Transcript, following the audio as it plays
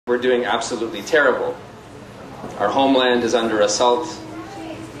we're doing absolutely terrible. Our homeland is under assault.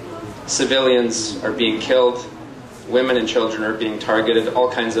 Civilians are being killed. Women and children are being targeted.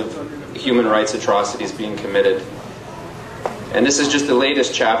 All kinds of human rights atrocities being committed. And this is just the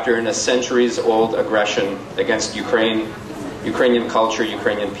latest chapter in a centuries-old aggression against Ukraine, Ukrainian culture,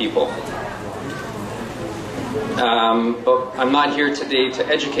 Ukrainian people. But I'm not here today to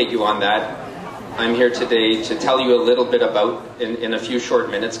educate you on that. I'm here today to tell you a little bit about, in a few short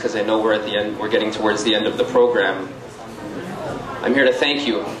minutes, because I know we're at the end, we're getting towards the end of the program. I'm here to thank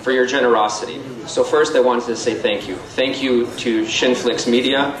you for your generosity. So first I wanted to say thank you. Thank you to Shinflix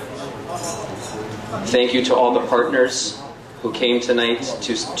Media. Thank you to all the partners who came tonight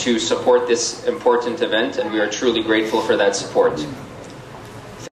to support this important event, and we are truly grateful for that support.